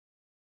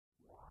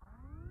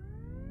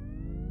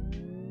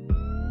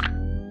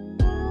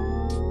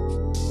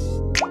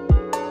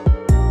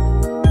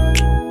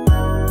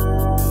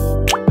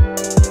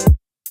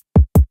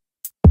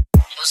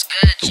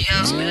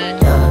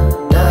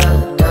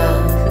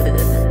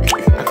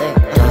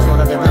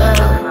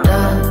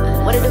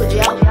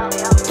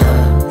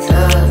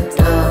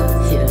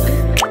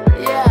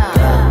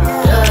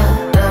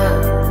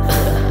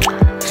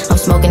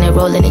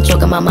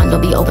my mind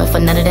don't be open for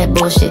none of that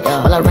bullshit.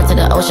 While I run to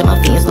the ocean,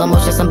 my feet in slow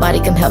motion.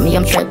 Somebody come help me,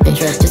 I'm tripping.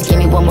 Just give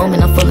me one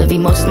moment, I'm full of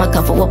emotions. My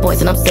cup full of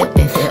poison, I'm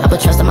sipping. I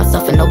put trust in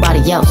myself and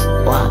nobody else.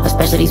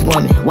 Especially these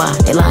women. Why?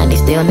 They lying, they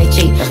steal, and they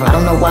cheat. I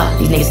don't know why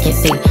these niggas can't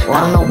see.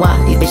 I don't know why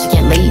these bitches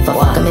can't leave. I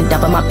fuck them and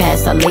dump in my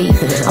past, I leave.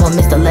 I'm a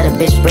mister, let a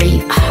bitch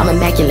breathe. I'm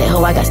immaculate,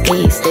 ho, I got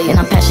steeds. And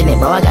I'm passionate,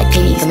 bro, I got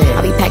keys.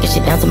 I be packing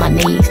shit down to my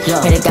knees.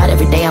 Pray to God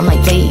every day, I'm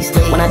like, please.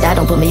 When I die,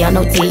 don't put me on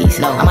no tees.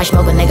 I might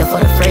smoke a nigga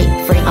for the free.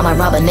 I might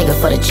rob a nigga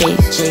for the cheese.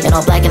 And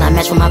all black and I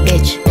match with my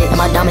bitch. And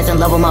my diamonds in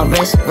love with my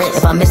wrist.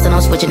 If I miss it,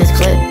 I'm switching this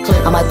clip.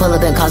 I might pull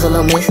up and cause a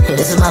little miss.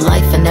 This is my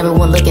life and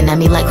everyone looking at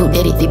me like who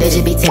did it. These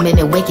bitches be timid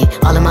and wicked,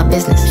 all in my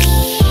business.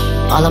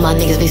 All of my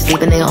niggas be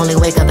sleeping, they only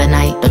wake up at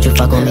night. Don't you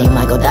fuck with me, you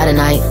might go die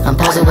tonight. I'm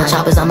posing with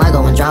choppers, I might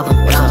go and drop them.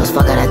 Just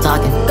fuck all that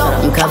talking.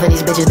 You cover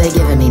these bitches, they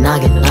giving me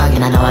noggin. And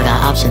I know I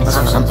got options.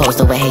 I'm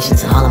posted with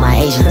Haitians and all of my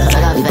Asians.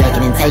 We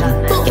baking and taking.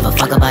 Give a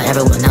fuck about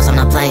everyone else, I'm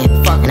not playing.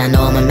 And I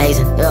know I'm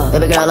amazing.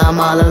 Baby girl, I'm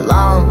all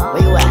alone.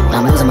 Where you at?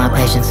 I'm losing my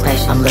patience.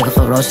 I'm looking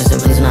for roaches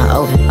and please do not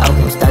open.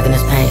 I'm stuck in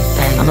this pain.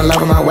 I'm in love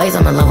with my ways,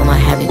 I'm in love with my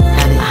habit.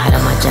 I hide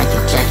on my jacket.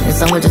 And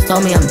someone just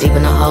told me I'm deep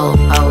in the hole.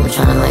 I'm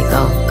trying to let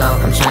go.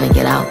 I'm trying to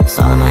get out. It's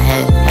all in my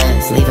head.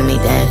 It's leaving me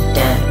dead.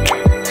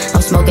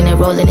 I'm smoking and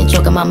rolling and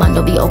choking, my mind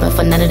don't be open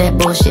for none of that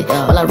bullshit.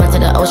 While I run to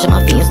the ocean,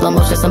 my feet in slow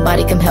motion.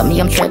 Somebody come help me,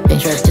 I'm tripping.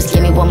 Just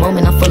give me one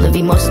moment, I'm full of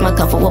emotions. My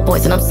cup full of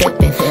poison, I'm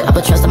sipping. I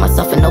put trust in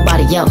myself and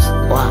nobody else.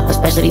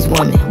 Especially these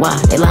women. Why?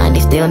 They lying,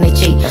 they steal, and they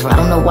cheat. I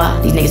don't know why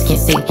these niggas can't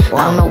see.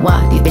 I don't know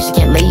why these bitches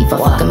can't leave. I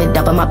fuck them and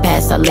dump in my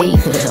past, I leave.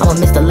 I'm a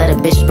mister, let a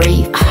bitch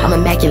breathe. I'm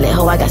immaculate,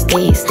 ho, I got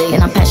steeds.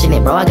 And I'm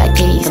passionate, bro, I got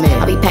keys.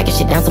 I be packing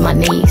shit down to my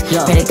knees.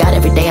 Pray to God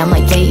every day, I'm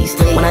like, please.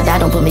 When I die,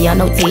 don't put me on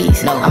no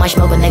tees. I might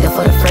smoke a nigga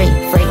for the free.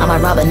 I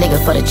might rob a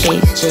nigga for the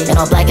cheese. And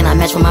all black and I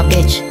match with my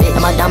bitch.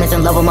 And my diamonds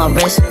in love with my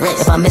wrist.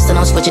 If I miss it,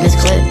 I'm switching this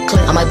clip.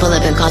 I might pull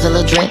up and cause a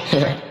little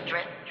drip.